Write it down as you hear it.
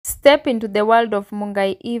Step into the world of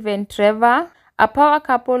Mungai Eve and Trevor, a power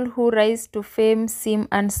couple who rise to fame seem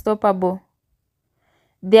unstoppable.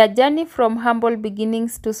 Their journey from humble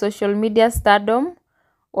beginnings to social media stardom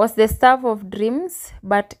was the stuff of dreams,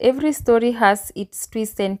 but every story has its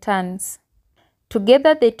twists and turns.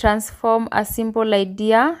 Together they transform a simple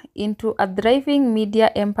idea into a thriving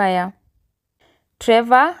media empire.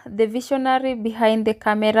 Trevor, the visionary behind the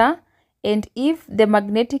camera, and Eve, the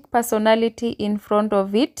magnetic personality in front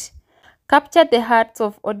of it, captured the hearts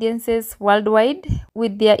of audiences worldwide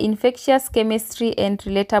with their infectious chemistry and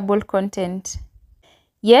relatable content.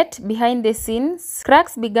 Yet, behind the scenes,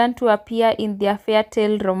 cracks began to appear in their fairy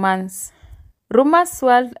tale romance. Rumors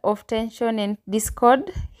swirled of tension and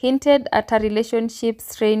discord hinted at a relationship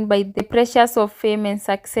strained by the pressures of fame and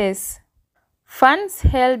success. Fans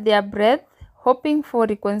held their breath, hoping for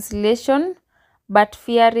reconciliation, but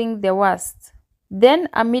fearing the worst. Then,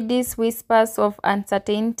 amid these whispers of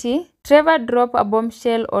uncertainty, Trevor dropped a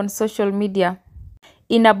bombshell on social media.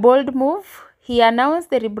 In a bold move, he announced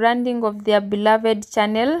the rebranding of their beloved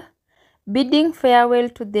channel, bidding farewell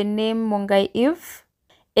to the name Mungai Eve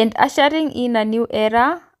and ushering in a new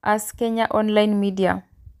era as Kenya online media.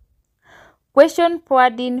 Questions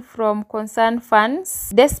poured in from concerned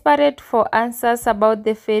fans, desperate for answers about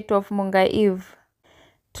the fate of Mungai Eve.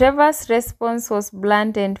 Trevor's response was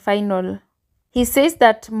blunt and final. He says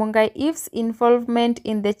that Mungai Eve's involvement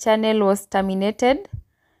in the channel was terminated,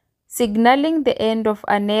 signaling the end of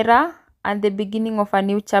an era and the beginning of a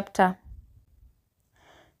new chapter.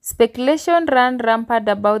 Speculation ran rampant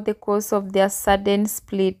about the cause of their sudden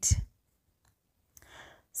split.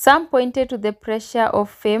 Some pointed to the pressure of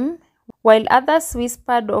fame, while others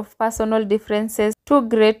whispered of personal differences too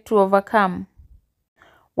great to overcome.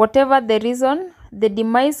 Whatever the reason, the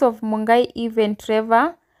demise of Mungai Eve and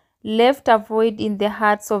Trevor left a void in the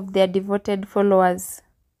hearts of their devoted followers.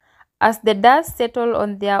 As the dust settled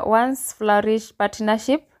on their once flourished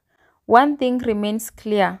partnership, one thing remains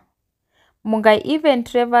clear: Mungai Eve and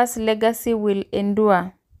Trevor's legacy will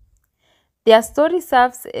endure. Their story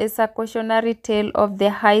serves as a cautionary tale of the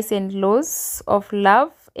highs and lows of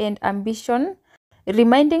love and ambition,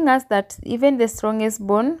 reminding us that even the strongest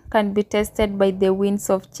bond can be tested by the winds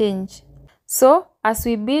of change. So, as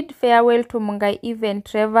we bid farewell to Mungai Eve and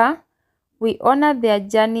Trevor, we honor their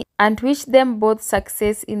journey and wish them both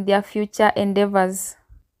success in their future endeavors.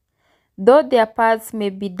 Though their paths may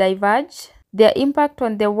be diverged, their impact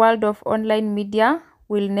on the world of online media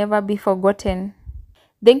will never be forgotten.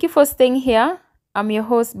 Thank you for staying here. I'm your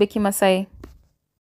host, Becky Masai.